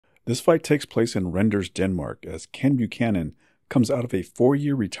This fight takes place in Renders, Denmark, as Ken Buchanan comes out of a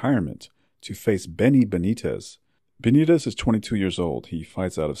 4-year retirement to face Benny Benitez. Benitez is 22 years old. He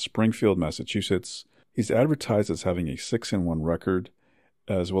fights out of Springfield, Massachusetts. He's advertised as having a 6-1 record,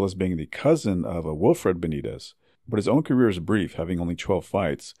 as well as being the cousin of a Wilfred Benitez. But his own career is brief, having only 12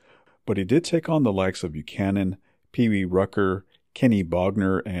 fights. But he did take on the likes of Buchanan, Pee Wee Rucker, Kenny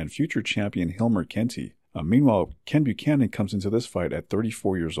Bogner, and future champion Hilmer Kenty. Meanwhile, Ken Buchanan comes into this fight at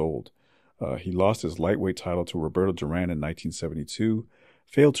 34 years old. He lost his lightweight title to Roberto Duran in 1972,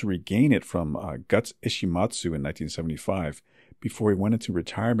 failed to regain it from Guts Ishimatsu in 1975, before he went into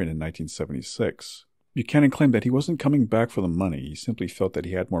retirement in 1976. Buchanan claimed that he wasn't coming back for the money. He simply felt that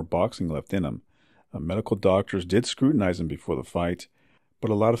he had more boxing left in him. Medical doctors did scrutinize him before the fight,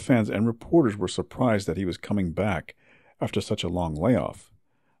 but a lot of fans and reporters were surprised that he was coming back after such a long layoff.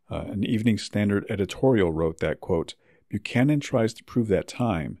 An Evening Standard editorial wrote that, quote, Buchanan tries to prove that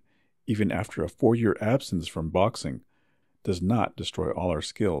time, even after a 4-year absence from boxing, does not destroy all our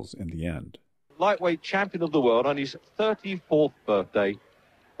skills in the end. Lightweight champion of the world on his 34th birthday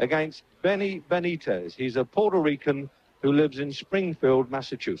against Benny Benitez. He's a Puerto Rican who lives in Springfield,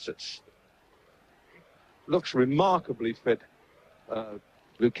 Massachusetts. Looks remarkably fit.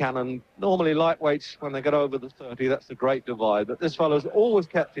 Buchanan, normally lightweights, when they get over the 30, that's the great divide. But this fellow's always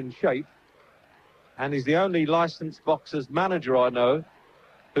kept in shape. And he's the only licensed boxer's manager I know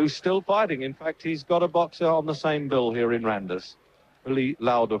who's still fighting. In fact, he's got a boxer on the same bill here in Randers, Billy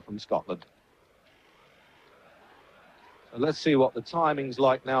Lauder from Scotland. So let's see what the timing's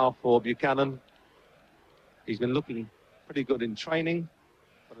like now for Buchanan. He's been looking pretty good in training,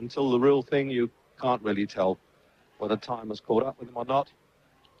 but until the real thing, you can't really tell whether time has caught up with him or not.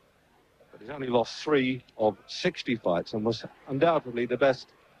 But he's only lost 3 of 60 fights and was undoubtedly the best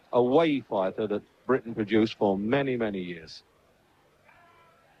away fighter that Britain produced for many, many years.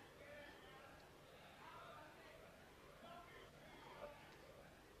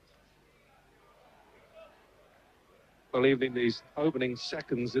 Well, even in these opening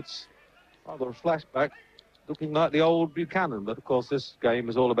seconds, it's rather a flashback, looking like the old Buchanan. But, of course, this game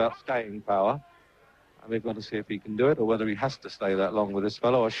is all about staying power. And we've got to see if he can do it or whether he has to stay that long with this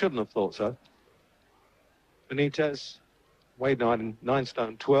fellow. I shouldn't have thought so. Benitez weighed 9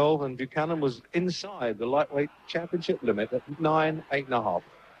 stone 12, and Buchanan was inside the lightweight championship limit at 9, 8.5.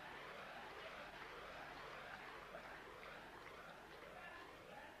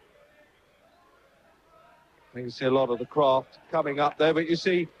 You can see a lot of the craft coming up there, but you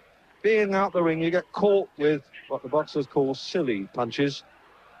see, being out the ring, you get caught with what the boxers call silly punches.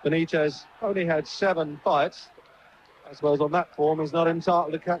 Benitez only had 7 fights. I suppose on that form, he's not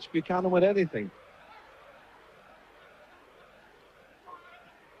entitled to catch Buchanan with anything.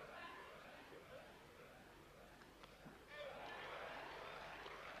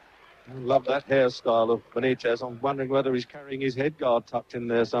 I love that hairstyle of Benitez. I'm wondering whether he's carrying his head guard tucked in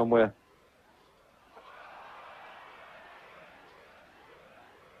there somewhere.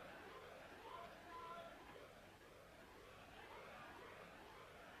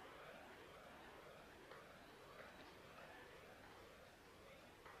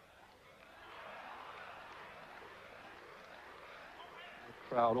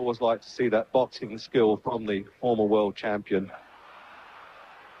 Crowd always like to see that boxing skill from the former world champion.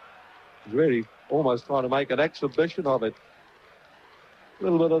 He's really almost trying to make an exhibition of it. A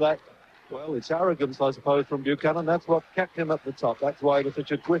little bit of that, well, it's arrogance, I suppose, from Buchanan. That's what kept him at the top. That's why he was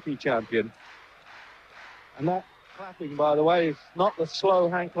such a gritty champion. And that clapping, by the way, is not the slow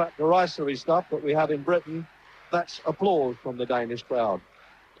hand clap derisory stuff that we have in Britain. That's applause from the Danish crowd.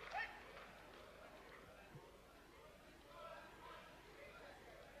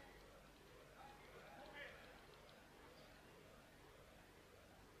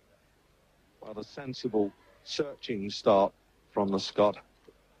 A sensible searching start from the Scot.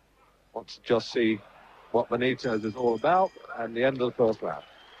 Wants to just see what Benitez is all about, and the end of the first round.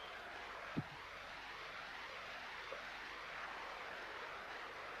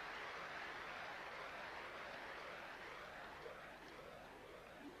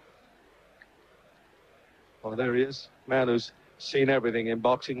 Well, there he is, man who's seen everything in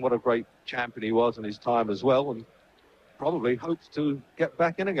boxing. What a great champion he was in his time as well, and probably hopes to get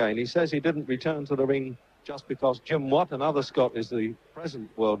back in again. He says he didn't return to the ring just because Jim Watt, another Scot, is the present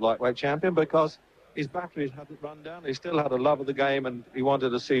world lightweight champion, because his batteries hadn't run down. He still had a love of the game, and he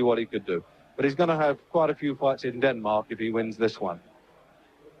wanted to see what he could do. But he's going to have quite a few fights in Denmark if he wins this one.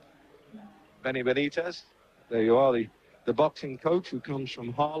 Benny Benitez, there you are, the boxing coach who comes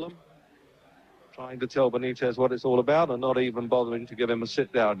from Harlem, trying to tell Benitez what it's all about and not even bothering to give him a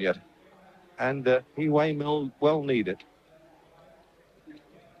sit down yet. And he may well need it.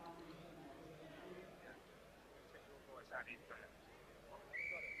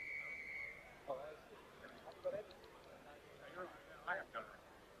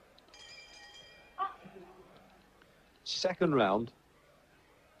 Second round,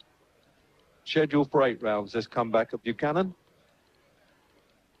 scheduled for 8 rounds, this comeback of Buchanan.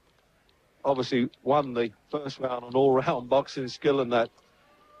 Obviously won the first round on all-round boxing skill and that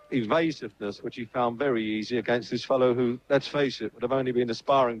evasiveness, which he found very easy against this fellow who, let's face it, would have only been a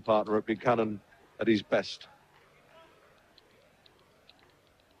sparring partner at Buchanan at his best.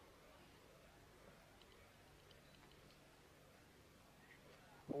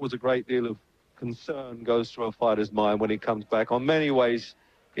 Always a great deal of concern goes through a fighter's mind when he comes back. On many ways,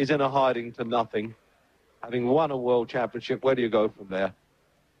 he's in a hiding to nothing. Having won a world championship, where do you go from there?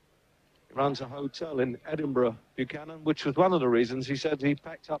 He runs a hotel in Edinburgh, Buchanan, which was one of the reasons he said he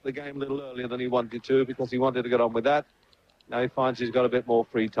packed up the game a little earlier than he wanted to because he wanted to get on with that. Now he finds he's got a bit more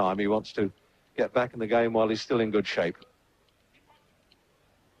free time. He wants to get back in the game while he's still in good shape.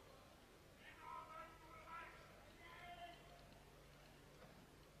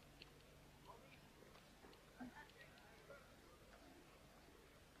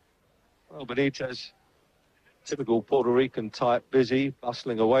 Well, Benitez, typical Puerto Rican type, busy,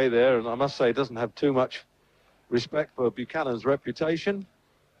 bustling away there, and I must say doesn't have too much respect for Buchanan's reputation,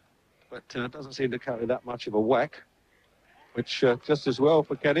 but doesn't seem to carry that much of a whack, which just as well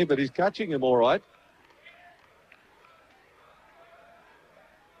for Kenny, but he's catching him all right.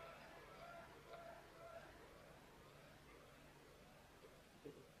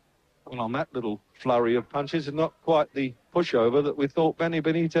 Well, on that little flurry of punches, and not quite the pushover that we thought Benny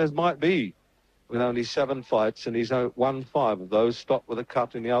Benitez might be, with only 7 fights, and he's won 5 of those, stopped with a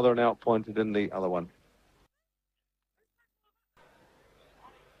cut in the other and outpointed in the other one.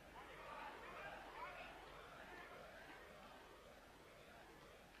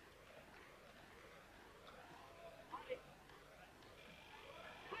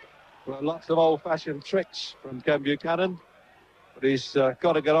 Well, lots of old-fashioned tricks from Ken Buchanan, but he's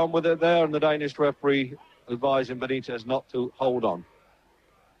got to get on with it there, and the Danish referee advising Benitez not to hold on.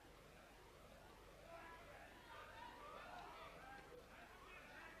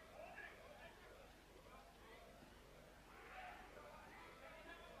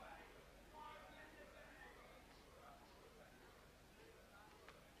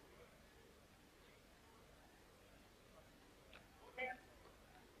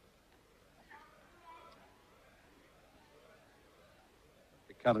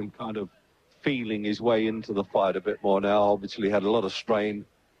 Buchanan kind of feeling his way into the fight a bit more now. Obviously had a lot of strain,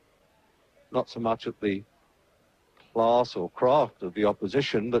 not so much at the class or craft of the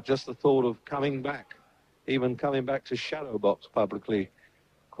opposition, but just the thought of coming back, even coming back to shadow box publicly,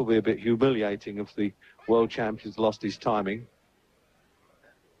 could be a bit humiliating if the world champion's lost his timing.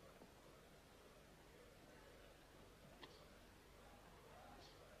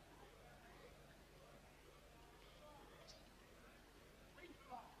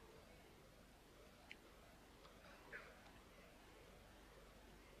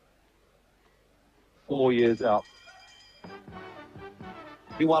 Four years out.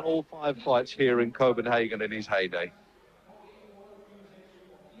 He won all 5 fights here in Copenhagen in his heyday.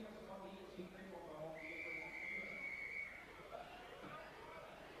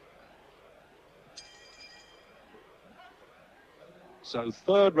 So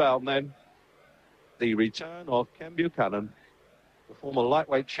third round then, the return of Ken Buchanan, the former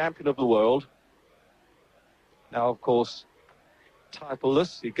lightweight champion of the world. Now, of course,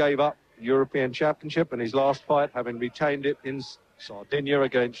 titleless. He gave up the European Championship in his last fight, having retained it in Sardinia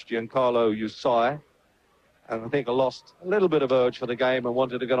against Giancarlo Usai. And I think I lost a little bit of urge for the game and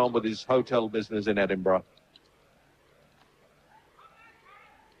wanted to get on with his hotel business in Edinburgh.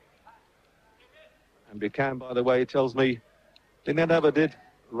 And Buchanan, by the way, tells me he never did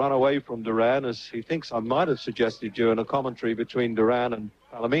run away from Duran, as he thinks I might have suggested during a commentary between Duran and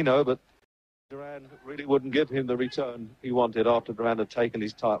Palomino, but Duran really wouldn't give him the return he wanted after Duran had taken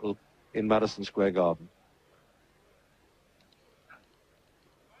his title in Madison Square Garden.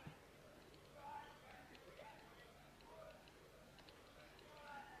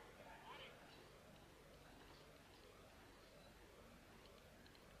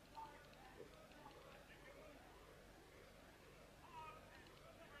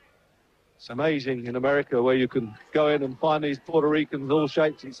 It's amazing in America where you can go in and find these Puerto Ricans, all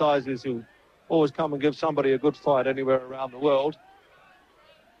shapes and sizes, who always come and give somebody a good fight anywhere around the world.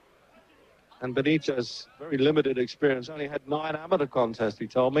 And Benitez, very limited experience, only had 9 amateur contests, he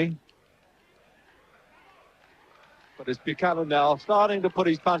told me. But it's Buchanan now starting to put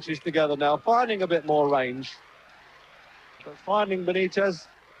his punches together now, finding a bit more range, but finding Benitez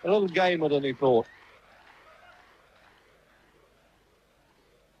a little gamer than he thought.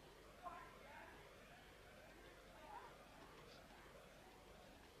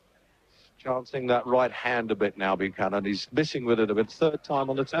 Chancing that right hand a bit now, Buchanan. He's missing with it a bit. Third time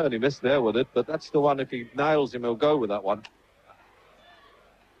on the turn, he missed there with it, but that's the one, if he nails him, he'll go with that one.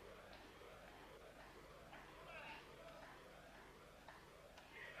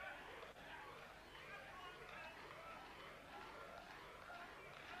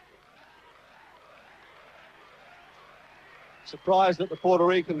 Surprised that the Puerto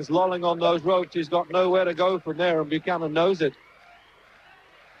Rican is lolling on those ropes. He's got nowhere to go from there, and Buchanan knows it.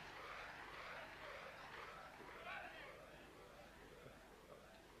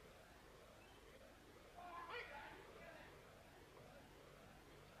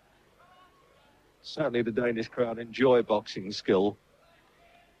 Certainly the Danish crowd enjoy boxing skill.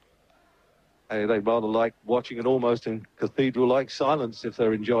 They rather like watching it almost in cathedral-like silence if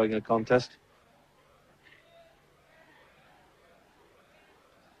they're enjoying a contest.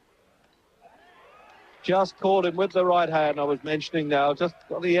 Just caught him with the right hand I was mentioning now, just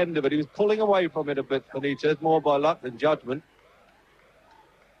got the end of it. He was pulling away from it a bit, Benitez, more by luck than judgment.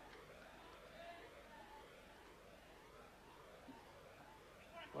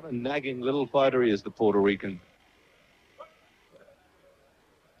 What a nagging little fighter he is, the Puerto Rican.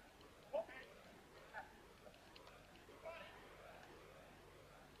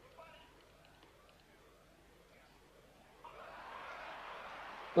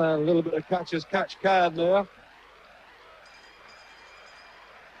 A little bit of catch as catch can there.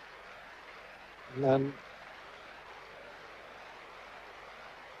 And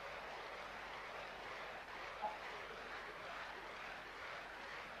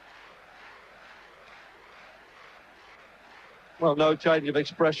well, no change of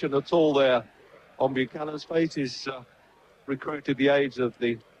expression at all there on Buchanan's face. He's recruited the aids of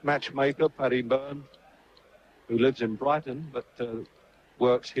the matchmaker, Paddy Byrne, who lives in Brighton, but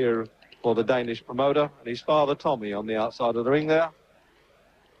works here for the Danish promoter, and his father, Tommy, on the outside of the ring there.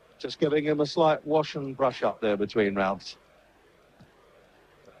 Just giving him a slight wash and brush up there between rounds.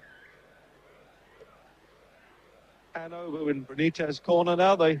 And over in Benitez's corner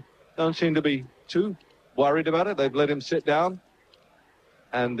now, they don't seem to be too worried about it. They've let him sit down.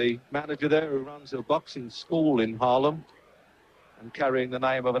 And the manager there, who runs a boxing school in Harlem, and carrying the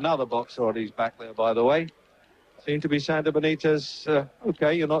name of another boxer on his back there, by the way, seem to be saying to Benitez,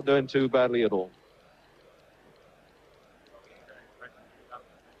 okay, you're not doing too badly at all.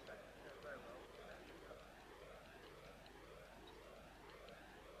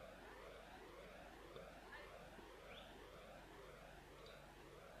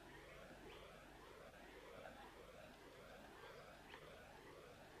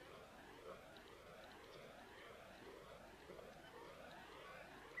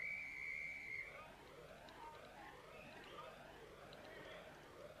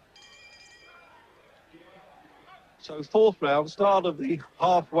 So fourth round, start of the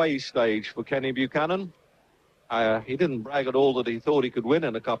halfway stage for Kenny Buchanan. He didn't brag at all that he thought he could win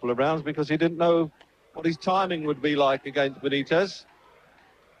in a couple of rounds because he didn't know what his timing would be like against Benitez.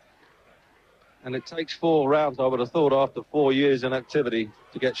 And it takes 4 rounds, I would have thought, after 4 years in activity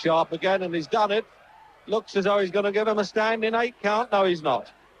to get sharp again, and he's done it. Looks as though he's going to give him a standing 8 count. No, he's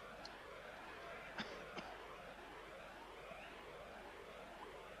not.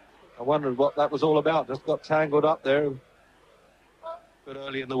 I wondered what that was all about. Just got tangled up there a bit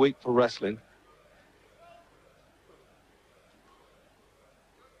early in the week for wrestling.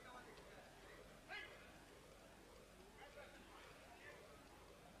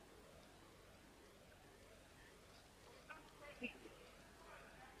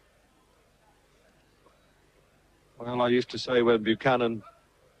 Well, I used to say when Buchanan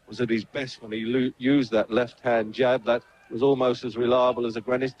was at his best, when he used that left-hand jab, that was almost as reliable as a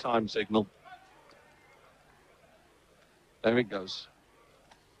Greenwich time signal. There it goes.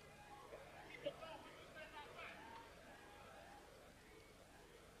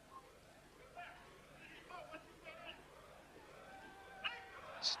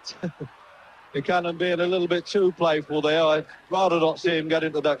 Buchanan being a little bit too playful there. I'd rather not see him get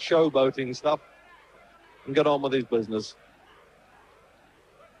into that showboating stuff and get on with his business.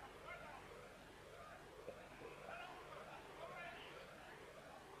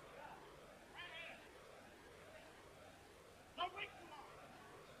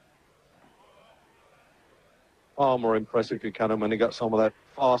 Far more impressive Buchanan when he got some of that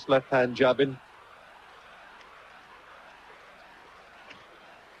fast left-hand jabbing.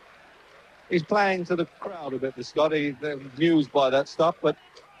 He's playing to the crowd a bit, the Scotty. They're amused by that stuff, but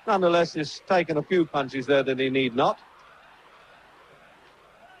nonetheless, he's taken a few punches there that he need not.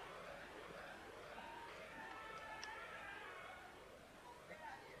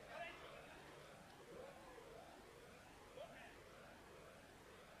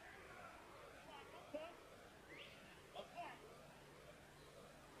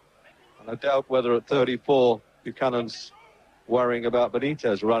 And I doubt whether at 34, Buchanan's worrying about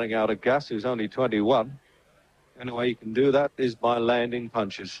Benitez running out of gas, who's only 21. The only way you can do that is by landing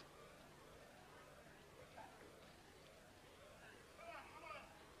punches.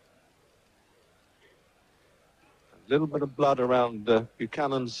 A little bit of blood around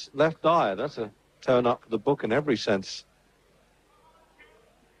Buchanan's left eye. That's a turn up for the book in every sense.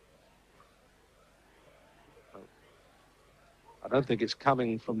 I don't think it's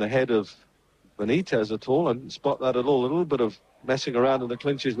coming from the head of Benitez at all. I didn't spot that at all. A little bit of messing around in the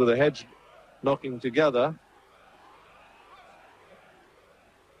clinches with the heads knocking together.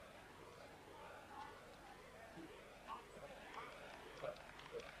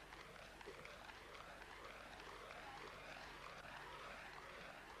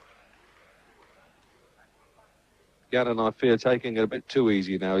 Buchanan, I fear, taking it a bit too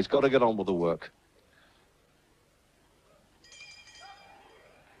easy now. He's got to get on with the work.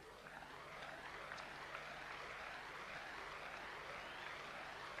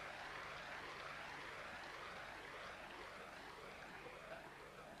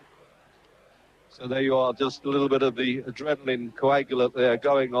 So there you are, just a little bit of the adrenaline coagulate there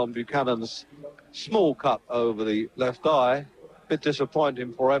going on Buchanan's small cut over the left eye. A bit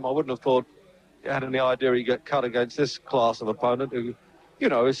disappointing for him. I wouldn't have thought he had any idea he'd get cut against this class of opponent who, you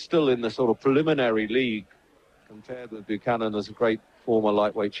know, is still in the sort of preliminary league compared with Buchanan as a great former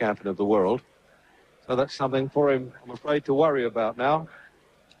lightweight champion of the world. So that's something for him, I'm afraid, to worry about now.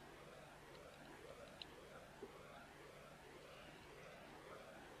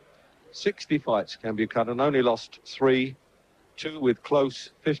 "60 fights, Ken Buchanan, only lost 3, 2 with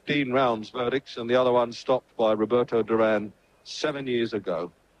close 15 rounds verdicts, and the other one stopped by Roberto Duran 7 years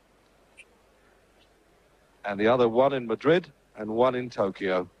ago. And the other one in Madrid and one in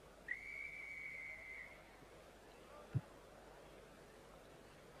Tokyo.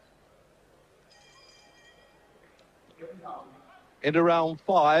 Into round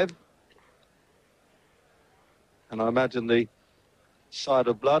 5. And I imagine the side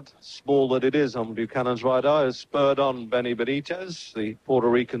of blood, small that it is on Buchanan's right eye, has spurred on Benny Benitez, the Puerto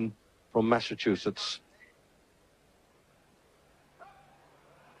Rican from Massachusetts.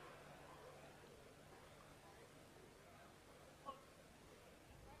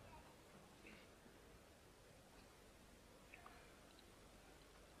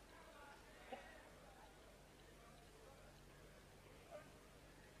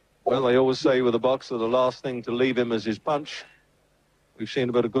 Well, they always say with a boxer, the last thing to leave him is his punch. We've seen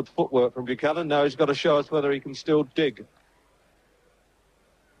a bit of good footwork from Buchanan. Now he's got to show us whether he can still dig.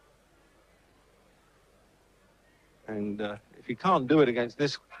 And if he can't do it against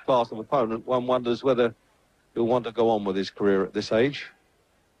this class of opponent, one wonders whether he'll want to go on with his career at this age.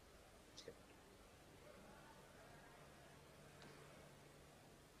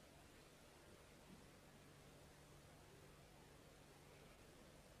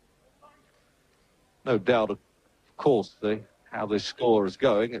 No doubt, of course, how this score is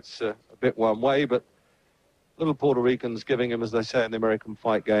going. It's a bit one way, but little Puerto Ricans giving him, as they say in the American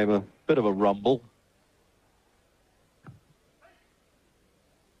fight game, a bit of a rumble.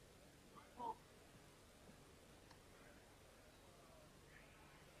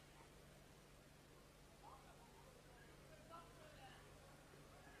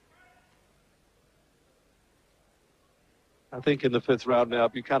 I think in the 5th round now,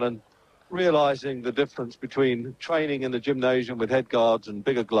 Buchanan realizing the difference between training in the gymnasium with head guards and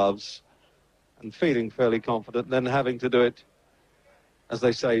bigger gloves and feeling fairly confident, and then having to do it, as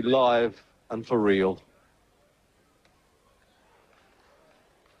they say, live and for real.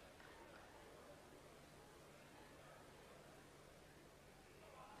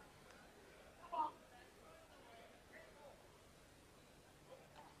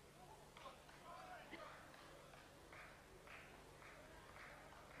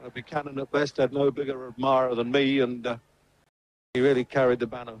 Buchanan at best had no bigger admirer than me, and he really carried the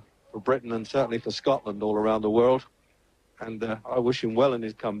banner for Britain and certainly for Scotland all around the world. And I wish him well in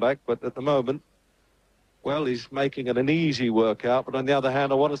his comeback, but at the moment, well, he's making it an easy workout. But on the other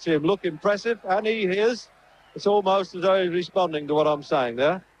hand, I want to see him look impressive, and he is. It's almost as though he's responding to what I'm saying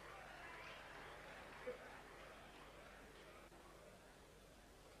there.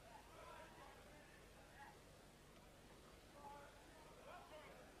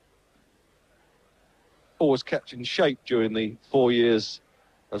 Always kept in shape during the 4 years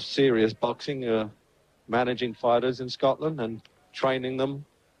of serious boxing, managing fighters in Scotland and training them,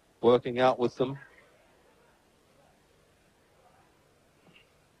 working out with them.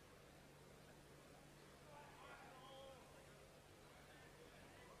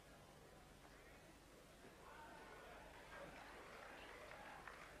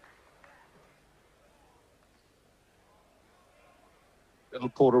 little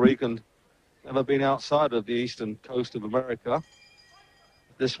Puerto Rican, never been outside of the eastern coast of America.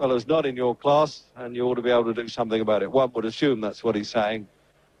 This fellow's not in your class, and you ought to be able to do something about it. One would assume that's what he's saying.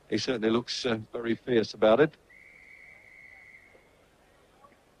 He certainly looks very fierce about it.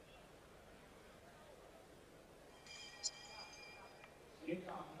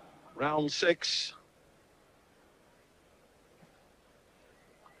 Round 6.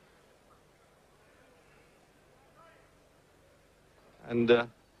 And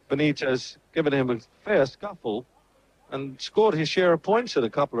Benitez given him a fair scuffle and scored his share of points in a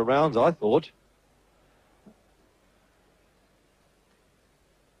couple of rounds, I thought.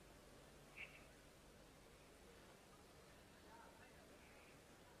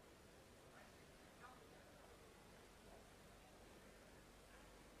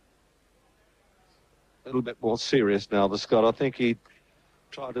 A little bit more serious now, the Scot. I think he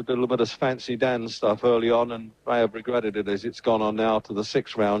tried to do a little bit of fancy Dan stuff early on and may have regretted it as it's gone on now to the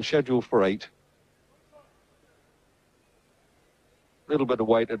 6th round, scheduled for 8. A little bit of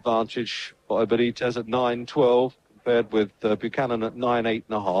weight advantage by Benitez at 9-12 compared with Buchanan at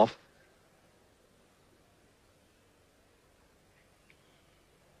 9-8.5.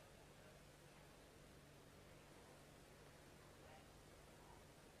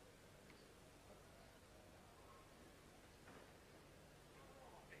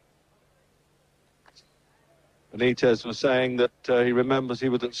 Benitez was saying that he remembers he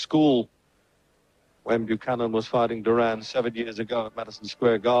was at school when Buchanan was fighting Duran 7 years ago at Madison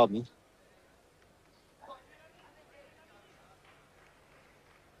Square Garden.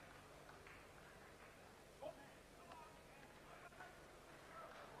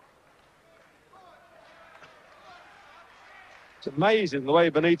 It's amazing the way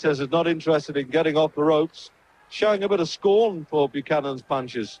Benitez is not interested in getting off the ropes, showing a bit of scorn for Buchanan's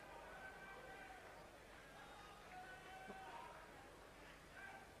punches.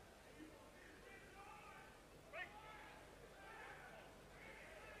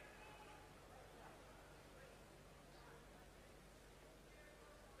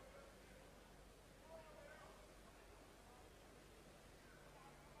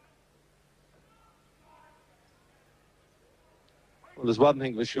 Well, there's one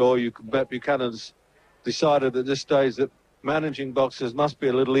thing for sure, you can bet Buchanan's decided at this stage that managing boxers must be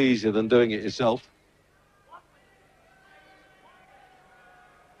a little easier than doing it yourself.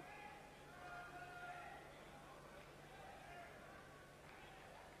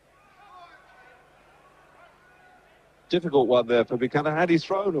 Difficult one there for Buchanan. Had he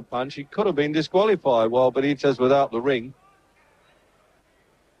thrown a punch, he could have been disqualified while Benitez without the ring.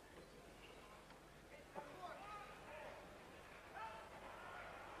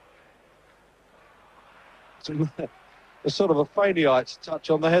 It's sort of a Fainite's touch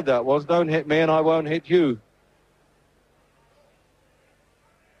on the head, that was. Don't hit me and I won't hit you.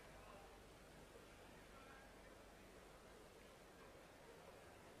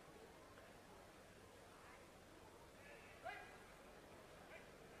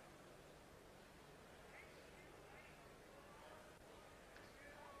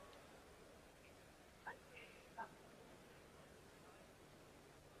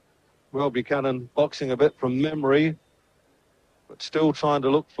 Well, Buchanan boxing a bit from memory, but still trying to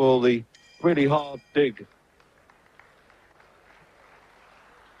look for the really hard dig.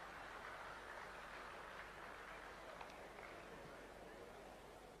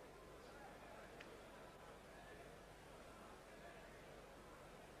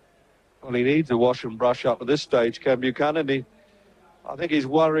 Well, he needs a wash and brush up at this stage, Ken Buchanan. I think he's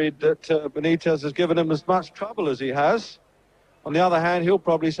worried that Benitez has given him as much trouble as he has. On the other hand, he'll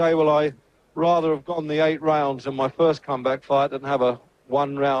probably say, well, I rather have gone the 8 rounds in my first comeback fight than have a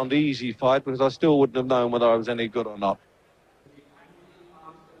 1-round easy fight, because I still wouldn't have known whether I was any good or not.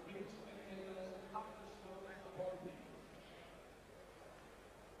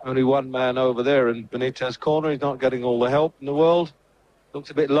 Only one man over there in Benitez's corner. He's not getting all the help in the world. Looks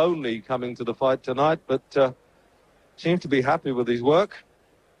a bit lonely coming to the fight tonight, but seems to be happy with his work.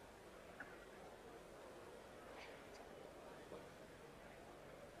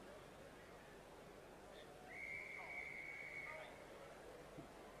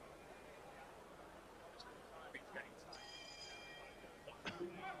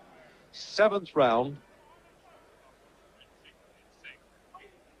 Seventh round.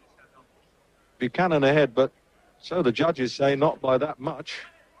 Buchanan ahead, but so the judges say not by that much.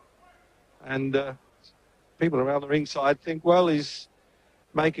 And people around the ringside think, well, he's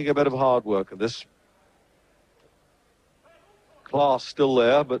making a bit of hard work of this. Class still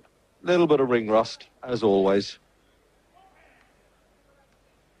there, but a little bit of ring rust, as always.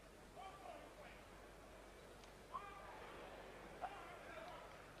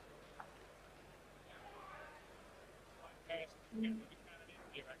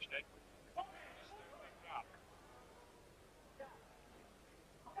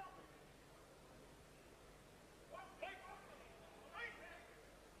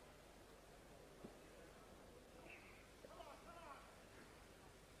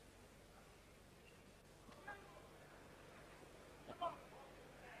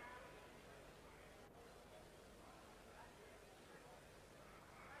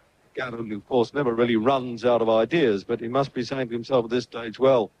 Buchanan, of course, never really runs out of ideas, but he must be saying to himself at this stage,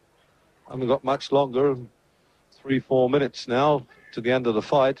 well, I haven't got much longer, 3-4 minutes now to the end of the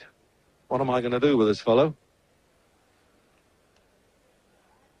fight. What am I going to do with this fellow?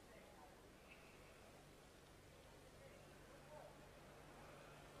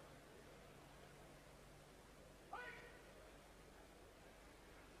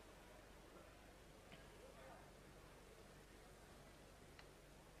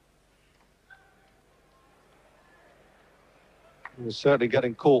 He was certainly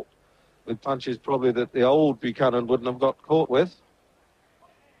getting caught with punches probably that the old Buchanan wouldn't have got caught with.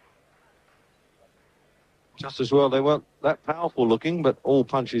 Just as well, they weren't that powerful looking, but all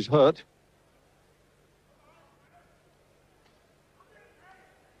punches hurt.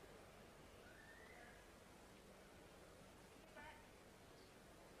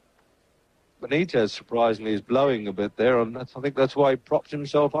 Benitez, surprisingly, is blowing a bit there, and I think that's why he propped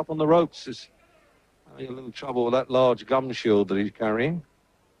himself up on the ropes. He's having a little trouble with that large gum shield that he's carrying.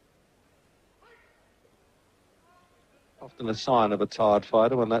 Often a sign of a tired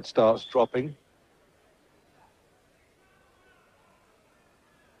fighter when that starts dropping.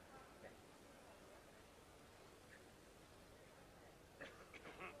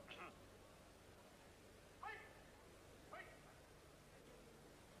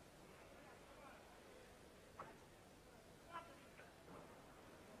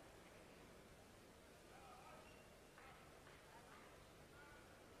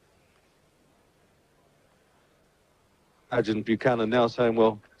 Imagine Buchanan now saying,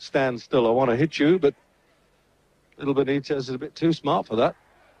 well, stand still, I want to hit you, but little Benitez is a bit too smart for that.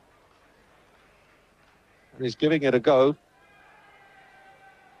 And he's giving it a go.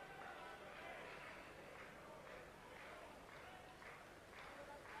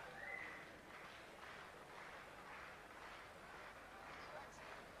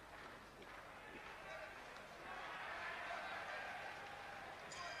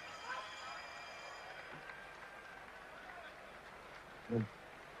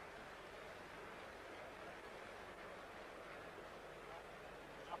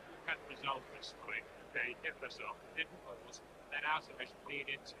 Result was quick, very difficult. Didn't pause, then out of it lead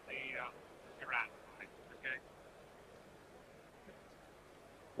into the Iran fight. Okay.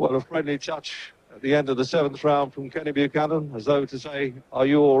 Well, a friendly touch at the end of the 7th round from Kenny Buchanan, as though to say, are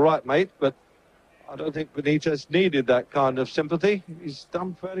you all right, mate? But I don't think Benitez needed that kind of sympathy. He's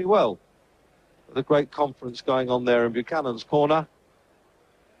done fairly well. With a great conference going on there in Buchanan's corner.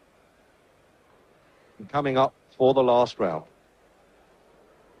 And coming up for the last round.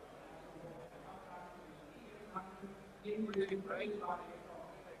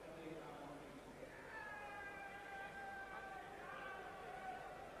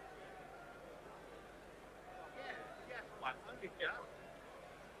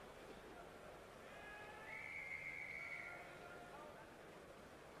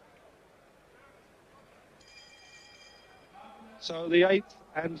 So the 8th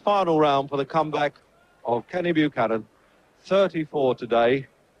and final round for the comeback of Kenny Buchanan, 34 today,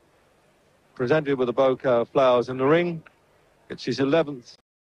 presented with a bouquet of flowers in the ring. It's his 11th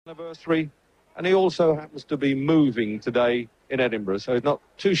anniversary, and he also happens to be moving today in Edinburgh, so he's not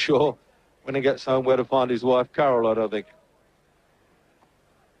too sure when he gets home where to find his wife Carol, I don't think.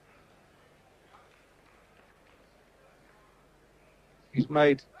 He's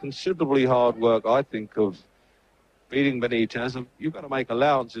made considerably hard work, I think, of beating Benitez. You've got to make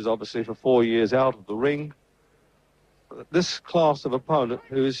allowances, obviously, for 4 years out of the ring. But this class of opponent,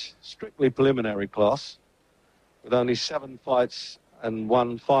 who is strictly preliminary class, with only 7 fights and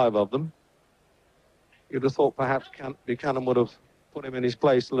won 5 of them, you'd have thought perhaps Buchanan would have put him in his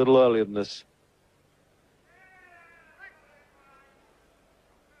place a little earlier than this.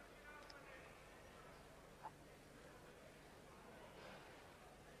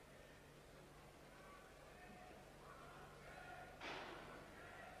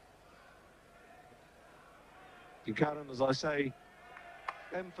 Buchanan, as I say,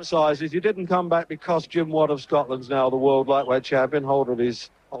 emphasises he didn't come back because Jim Watt of Scotland's now the world lightweight champion, holder of his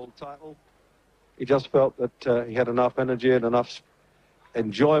old title. He just felt that he had enough energy and enough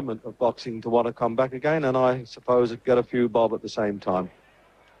enjoyment of boxing to want to come back again, and I suppose get a few bob at the same time.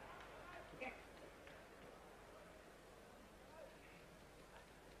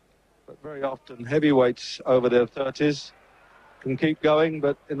 Very often heavyweights over their 30s can keep going,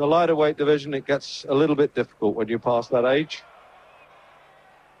 but in the lighter weight division, it gets a little bit difficult when you pass that age.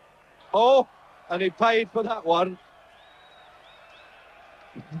 Oh, and he paid for that one.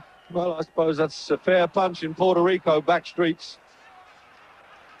 Well, I suppose that's a fair punch in Puerto Rico back streets.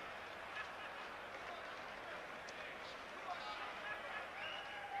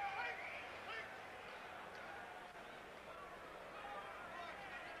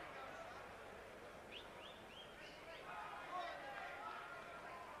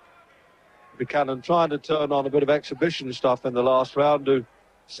 Buchanan trying to turn on a bit of exhibition stuff in the last round to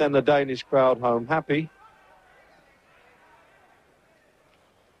send the Danish crowd home happy.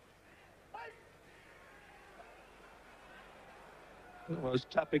 Almost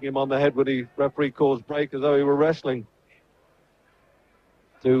tapping him on the head when the referee calls break as though he were wrestling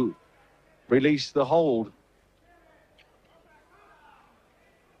to release the hold.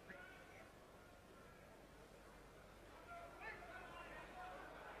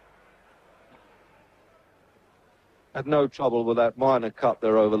 Had no trouble with that minor cut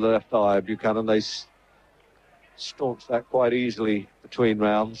there over the left eye, Buchanan. They staunched that quite easily between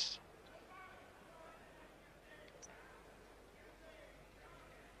rounds.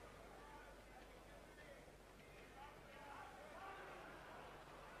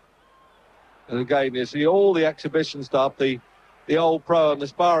 And again, you see all the exhibition stuff, the old pro and the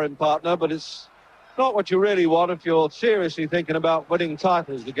sparring partner, but it's not what you really want if you're seriously thinking about winning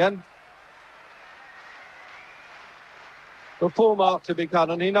titles again. The full mark to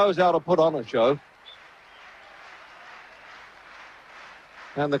Buchanan. He knows how to put on a show.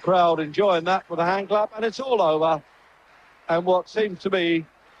 And the crowd enjoying that with a hand clap, and it's all over. And what seems to be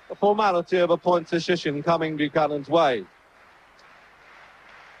a formality of a point decision coming Buchanan's way.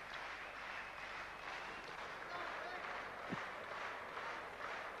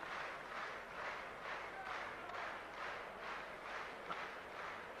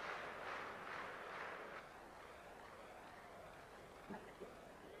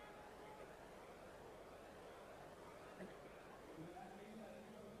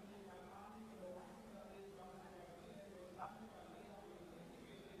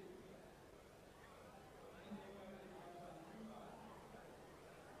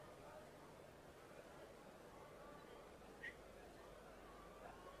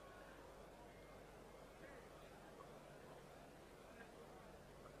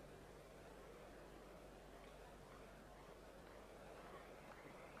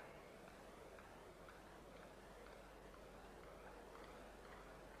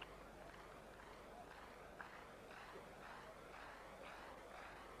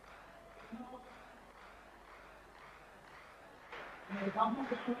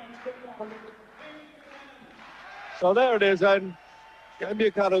 So there it is, and Ken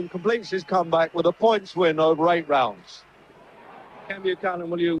Buchanan completes his comeback with a points win over 8 rounds. Ken Buchanan,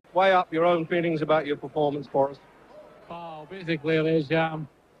 will you weigh up your own feelings about your performance for us? Oh, basically,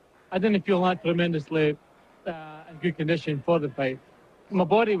 I didn't feel that tremendously in good condition for the fight. My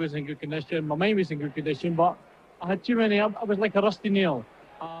body was in good condition, my mind was in good condition, but I had too many. I was like a rusty nail.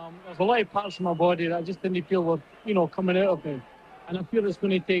 There's a lot of parts of my body that I just didn't feel were, coming out of me. And I feel it's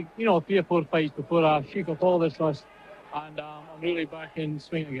going to take, 3 or 4 fights before I shake off all this rust and I'm really back in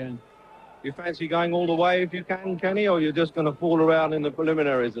swing again. You fancy going all the way if you can, Kenny, or you're just going to fool around in the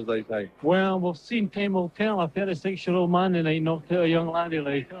preliminaries, as they say? Well, we've seen time will tell. A 36-year-old man tonight knocked out a young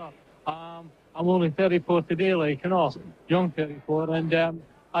laddie I'm only 34 today, young 34, and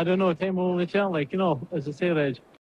I don't know, time will only tell, as I say, Reg.